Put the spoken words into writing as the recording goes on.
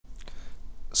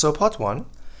So part 1,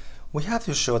 we have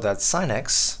to show that sin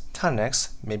x, tan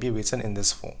x may be written in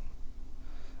this form.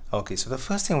 Okay, so the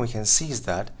first thing we can see is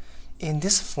that in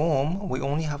this form, we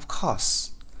only have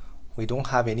cos. We don't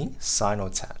have any sin or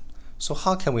tan. So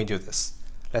how can we do this?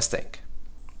 Let's think.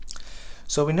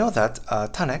 So we know that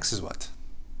tan x is what?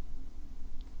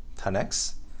 Tan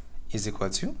x is equal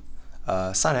to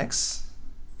sin x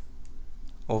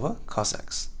over cos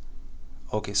x.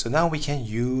 Okay, so now we can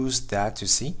use that to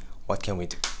see what can we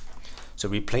do. So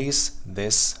replace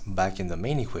this back in the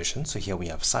main equation. So here we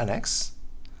have sin x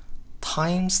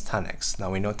times tan x.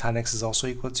 Now we know tan x is also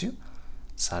equal to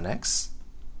sin x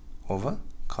over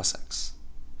cos x.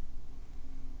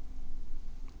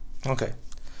 Okay,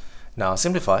 now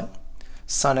simplify.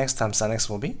 Sin x times sin x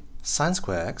will be sin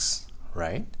square x,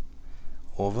 right,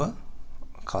 over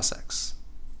cos x.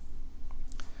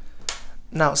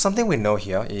 Now something we know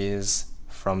here is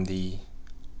from the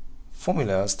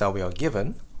formulas that we are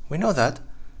given, we know that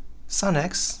sin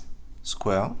x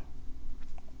square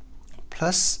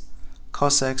plus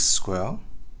cos x square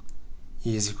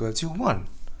is equal to 1.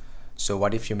 So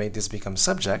what if you make this become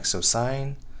subject? So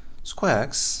sin square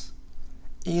x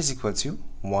is equal to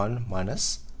 1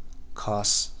 minus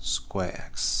cos square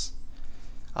x.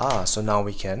 So now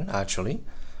we can actually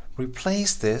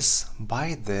replace this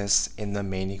by this in the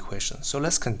main equation. So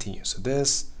let's continue. So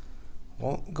this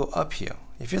will go up here.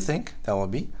 If you think, that will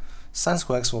be sin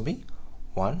square x will be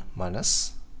 1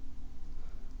 minus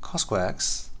cos square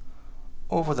x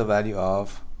over the value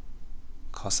of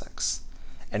cos x.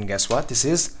 And guess what? This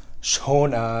is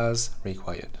shown as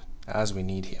required, as we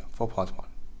need here for part 1.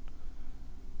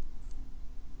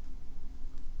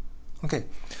 Okay,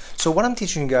 so what I'm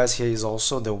teaching you guys here is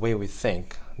also the way we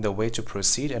think, the way to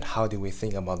proceed, and how do we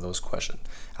think about those questions.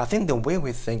 I think the way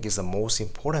we think is the most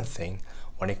important thing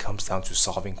when it comes down to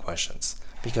solving questions,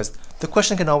 because the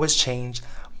question can always change,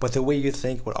 but the way you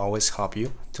think will always help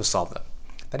you to solve them.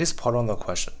 That is part 1 of the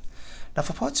question. Now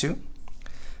for part 2,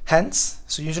 hence,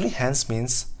 so usually hence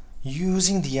means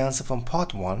using the answer from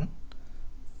part 1,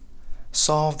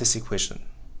 solve this equation.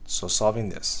 So solving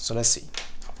this. So let's see.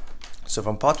 So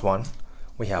from part 1,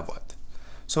 we have what?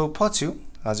 So part 2,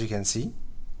 as you can see,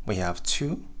 we have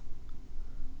 2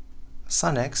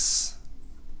 sin x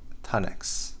tan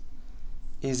x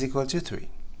is equal to 3.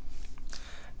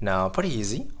 Now pretty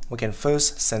easy. We can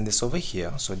first send this over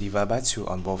here. So divide by 2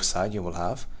 on both sides. You will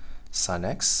have sin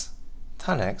x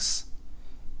tan x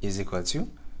is equal to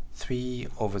 3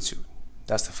 over 2.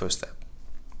 That's the first step.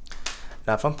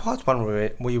 Now from part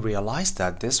 1, we realize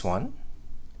that this one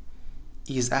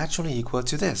is actually equal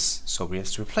to this. So we have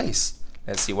to replace.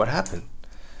 Let's see what happened.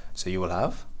 So you will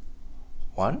have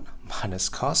 1 minus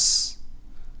cos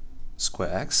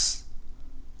square x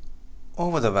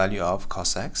over the value of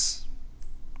cos x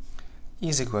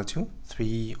is equal to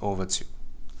 3 over 2.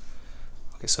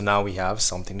 Okay, so now we have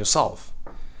something to solve.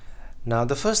 Now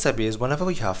the first step is whenever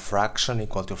we have fraction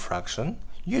equal to fraction,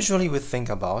 usually we think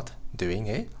about doing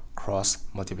a cross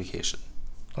multiplication.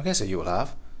 Okay, so you will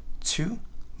have 2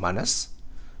 minus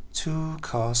 2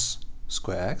 cos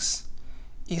square x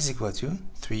is equal to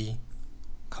 3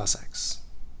 cos x.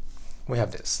 We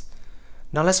have this.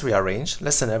 Now let's rearrange.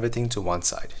 Let's send everything to one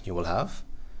side. You will have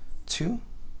 2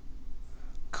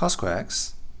 cos square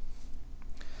x,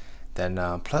 then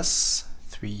plus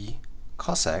 3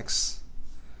 cos x,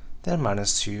 then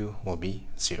minus 2 will be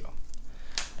 0.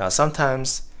 Now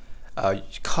sometimes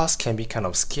cos can be kind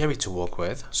of scary to work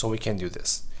with, so we can do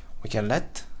this. We can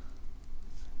let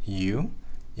u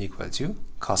equal to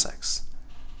cos x.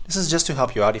 This is just to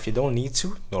help you out. If you don't need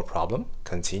to, no problem,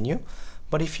 continue.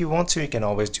 But if you want to, you can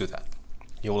always do that.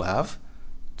 You will have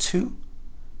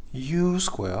 2u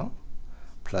squared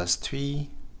plus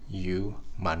 3u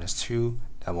minus 2,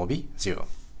 that will be 0.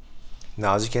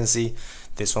 Now as you can see,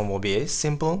 this one will be a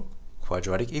simple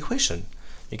quadratic equation.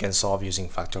 You can solve using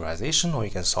factorization, or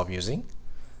you can solve using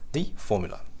the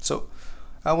formula. So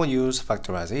I will use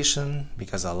factorization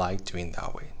because I like doing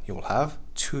that way. You will have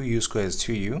 2u squared is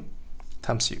 2u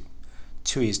times u.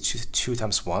 2 is 2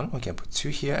 times 1. We can put 2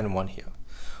 here and 1 here.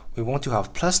 We want to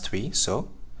have plus 3, so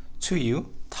 2u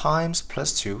times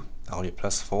plus 2, that will be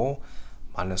plus 4,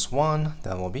 minus 1,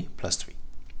 that will be plus 3.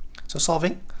 So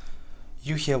solving,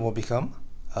 u here will become,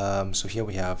 so here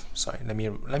we have, sorry,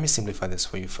 let me simplify this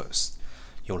for you first.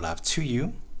 You'll have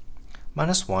 2u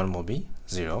minus 1 will be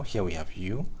 0. Here we have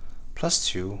u plus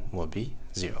 2 will be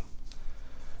 0.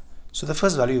 So the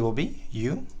first value will be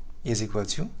u is equal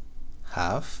to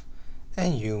half,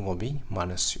 and u will be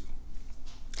minus 2.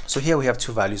 So here we have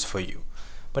 2 values for u.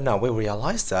 But now we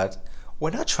realize that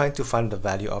we're not trying to find the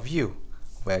value of u.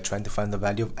 We're trying to find the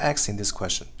value of x in this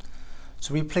question.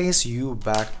 So replace u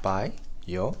back by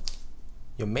your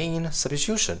main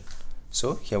substitution.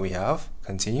 So here we have,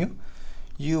 continue,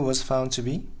 u was found to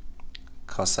be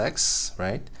cos x,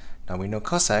 right? Now we know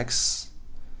cos x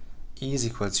is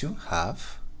equal to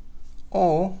half,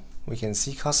 or we can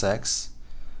see cos x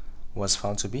was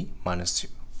found to be minus 2.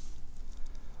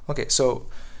 Okay, so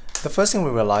the first thing we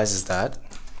realize is that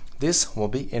this will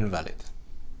be invalid.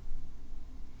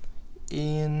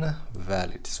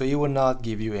 Invalid. So it will not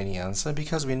give you any answer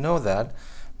because we know that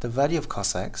the value of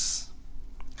cos x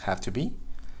have to be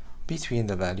between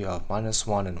the value of minus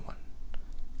 1 and 1.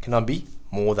 Cannot be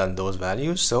more than those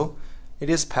values, so it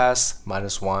is past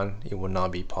minus 1, it will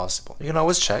not be possible. You can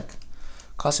always check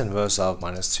cos inverse of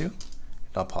minus 2,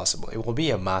 not possible. It will be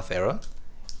a math error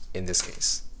in this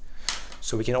case.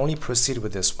 So we can only proceed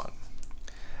with this one.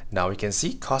 Now we can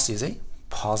see cos is a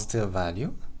positive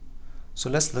value. So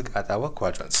let's look at our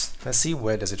quadrants. Let's see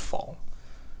where does it fall.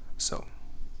 So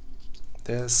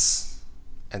this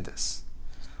and this.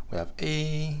 We have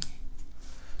A.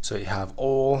 So you have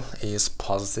all is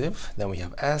positive. Then we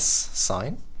have S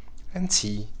sine and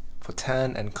T for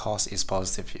tan, and cos is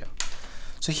positive here.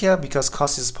 So here, because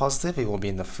cos is positive, it will be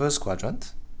in the first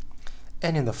quadrant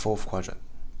and in the fourth quadrant.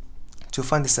 To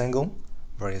find this angle,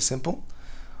 very simple,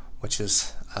 which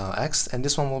is x, and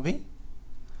this one will be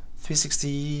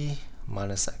 360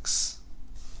 minus x.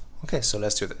 Okay, so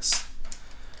let's do this.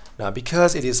 Now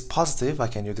because it is positive, I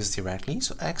can do this directly.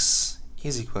 So x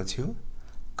is equal to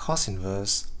cos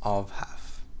inverse of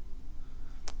half.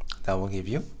 That will give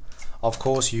you, of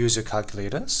course, use your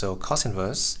calculator. So cos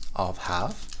inverse of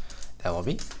half, that will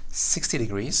be 60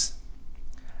 degrees.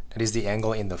 That is the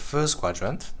angle in the first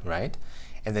quadrant, right?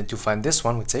 And then to find this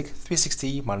one, we take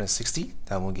 360 minus 60,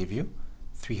 that will give you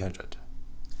 300.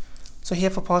 So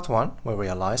here for part 1, we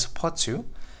realize part 2,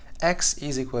 x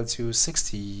is equal to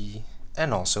 60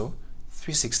 and also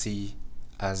 360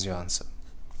 as your answer.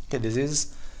 Okay, this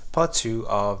is part 2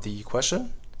 of the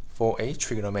question for a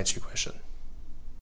trigonometry question.